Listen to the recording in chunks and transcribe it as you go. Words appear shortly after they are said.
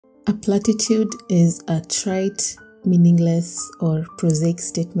A platitude is a trite, meaningless, or prosaic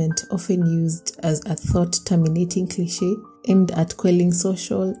statement often used as a thought-terminating cliche aimed at quelling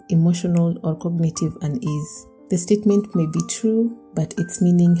social, emotional, or cognitive unease. The statement may be true, but its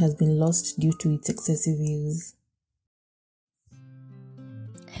meaning has been lost due to its excessive use.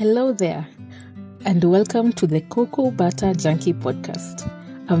 Hello there, and welcome to the Cocoa Butter Junkie podcast.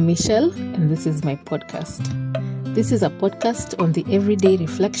 I'm Michelle, and this is my podcast. This is a podcast on the everyday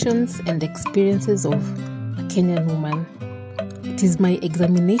reflections and experiences of a Kenyan woman. It is my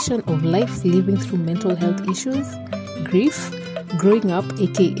examination of life living through mental health issues, grief, growing up,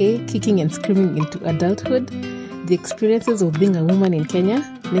 aka kicking and screaming into adulthood, the experiences of being a woman in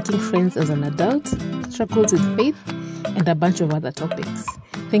Kenya, making friends as an adult, struggles with faith, and a bunch of other topics.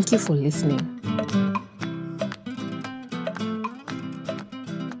 Thank you for listening.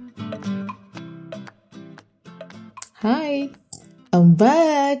 Hi, I'm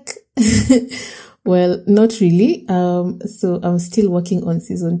back. Well, not really. So I'm still working on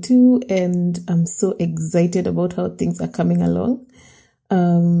season 2 and I'm so excited about how things are coming along.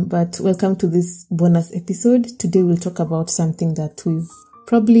 But welcome to this bonus episode. Today we'll talk about something that we've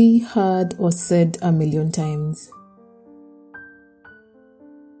probably heard or said a million times.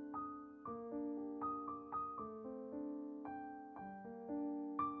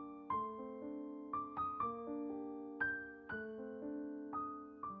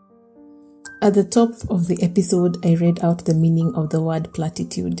 At the top of the episode, I read out the meaning of the word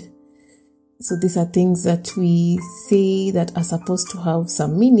platitude. So these are things that we say that are supposed to have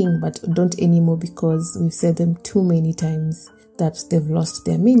some meaning, but don't anymore because we've said them too many times that they've lost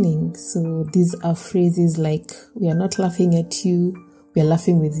their meaning. So these are phrases like, we are not laughing at you, we are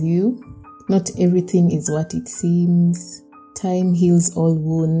laughing with you. Not everything is what it seems. Time heals all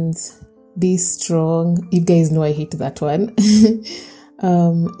wounds. Be strong. You guys know I hate that one.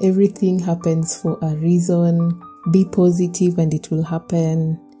 Everything happens for a reason. Be positive and it will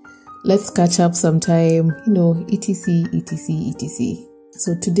happen. Let's catch up sometime, etc, etc, etc.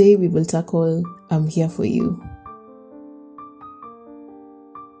 So today we will tackle I'm here for you.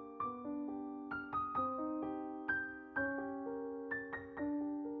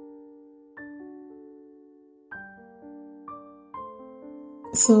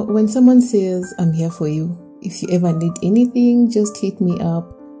 So when someone says I'm here for you, if you ever need anything, just hit me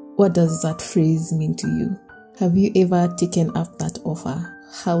up. What does that phrase mean to you? Have you ever taken up that offer?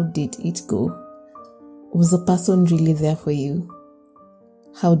 How did it go? Was the person really there for you?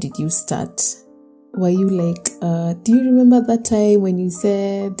 How did you start? Were you like, do you remember that time when you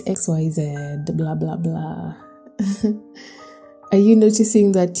said XYZ, blah, blah, blah? Are you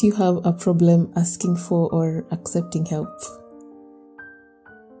noticing that you have a problem asking for or accepting help?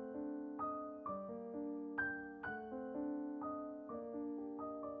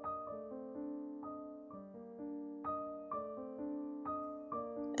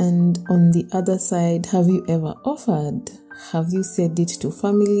 And on the other side, have you ever offered? Have you said it to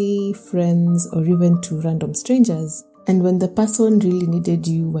family, friends, or even to random strangers? And when the person really needed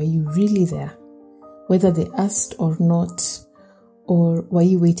you, were you really there? Whether they asked or not, or were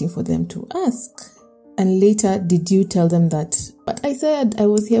you waiting for them to ask? And later, did you tell them that, but I said I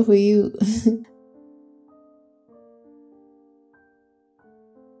was here for you?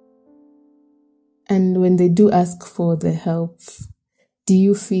 And when they do ask for the help, do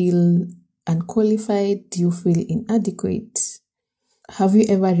you feel unqualified? Do you feel inadequate? Have you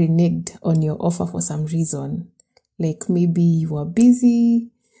ever reneged on your offer for some reason? Like maybe you are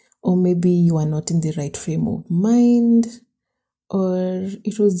busy, or maybe you are not in the right frame of mind, or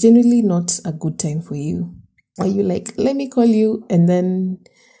it was generally not a good time for you. Are you like, let me call you, and then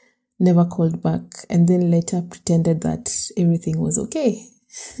never called back, and then later pretended that everything was okay?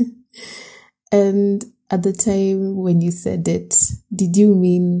 And at the time when you said it, did you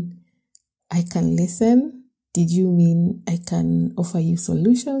mean I can listen? Did you mean I can offer you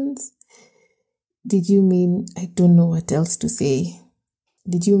solutions? Did you mean I don't know what else to say?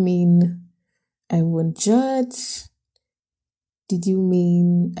 Did you mean I won't judge? Did you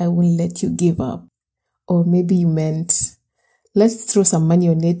mean I won't let you give up? Or maybe you meant let's throw some money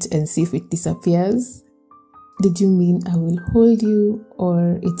on it and see if it disappears? Did you mean I will hold you,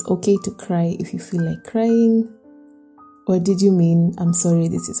 or it's okay to cry if you feel like crying? Or did you mean I'm sorry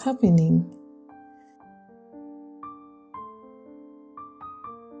this is happening?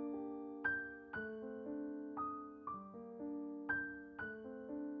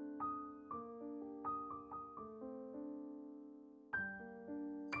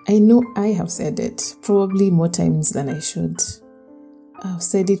 I know I have said it, probably more times than I should. I've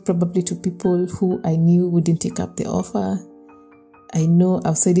said it probably to people who I knew wouldn't take up the offer. I know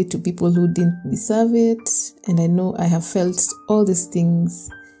I've said it to people who didn't deserve it. And I know I have felt all these things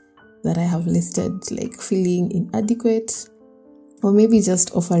that I have listed, like feeling inadequate, or maybe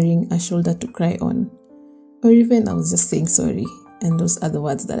just offering a shoulder to cry on. Or even I was just saying sorry, and those are the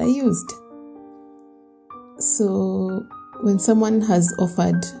words that I used. So when someone has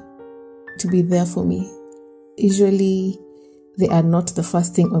offered to be there for me, usually they are not the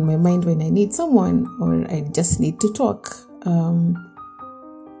first thing on my mind when I need someone or I just need to talk. I'm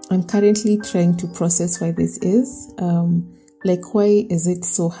currently trying to process why this is. Why is it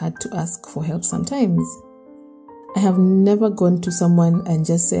so hard to ask for help sometimes? I have never gone to someone and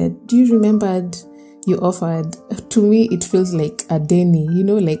just said, do you remember you offered? To me, it feels like a deni,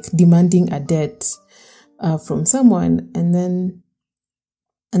 like demanding a debt from someone. And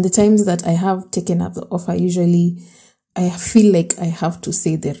the times that I have taken up the offer, usually I feel like I have to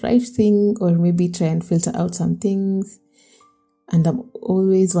say the right thing or maybe try and filter out some things. And I'm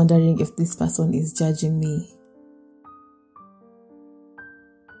always wondering if this person is judging me.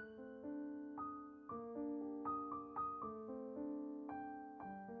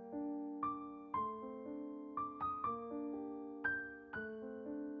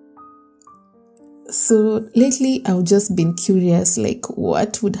 So lately, I've just been curious,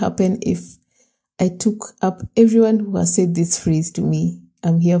 what would happen if I took up everyone who has said this phrase to me,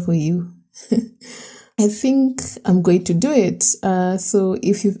 I'm here for you. I think I'm going to do it. So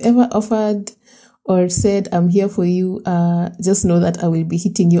if you've ever offered or said, I'm here for you, just know that I will be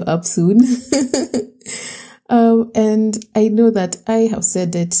hitting you up soon. And I know that I have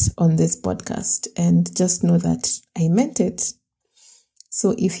said it on this podcast, and just know that I meant it.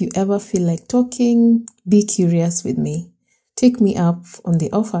 So if you ever feel like talking, be curious with me. Take me up on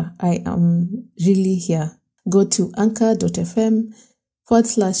the offer. I am really here. Go to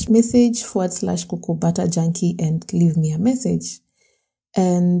anchor.fm/message/Cocoa Butter Junkie and leave me a message.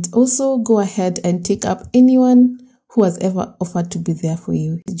 And also go ahead and take up anyone who has ever offered to be there for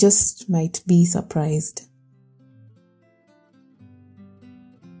you. You just might be surprised.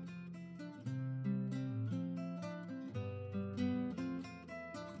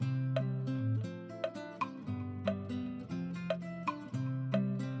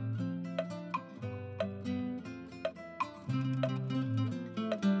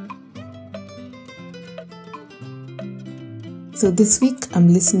 So this week, I'm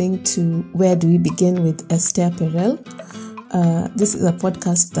listening to Where Do We Begin with Esther Perel. This is a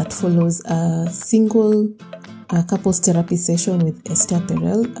podcast that follows a single couples therapy session with Esther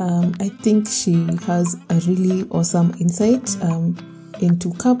Perel. I think she has a really awesome insight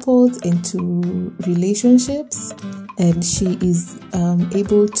into couples, into relationships, and she is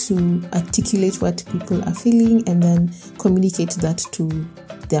able to articulate what people are feeling and then communicate that to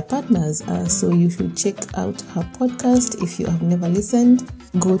their partners. So you should check out her podcast. If you have never listened,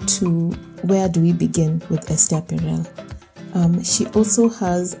 go to Where Do We Begin with Esther Perel. She also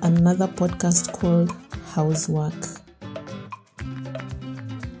has another podcast called Housework.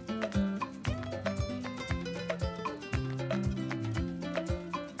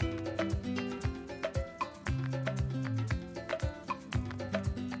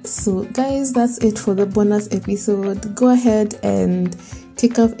 So guys, that's it for the bonus episode. Go ahead and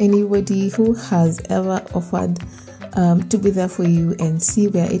take up anybody who has ever offered to be there for you and see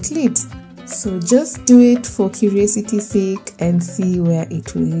where it leads. So just do it for curiosity's sake and see where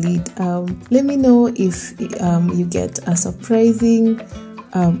it will lead. Let me know if you get a surprising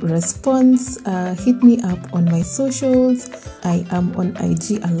response. Hit me up on my socials. I am on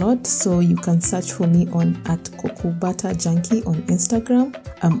IG a lot, so you can search for me on @CocoaButterJunkie on Instagram.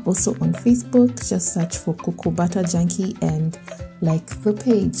 I'm also on Facebook. Just search for Cocoa Butter Junkie and like the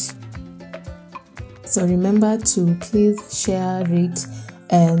page. So remember to please share, rate,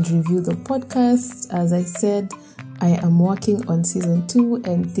 and review the podcast. As I said, I am working on season 2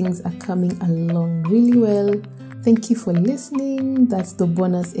 and things are coming along really well. Thank you for listening. That's the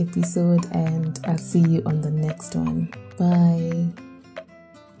bonus episode, and I'll see you on the next one. Bye.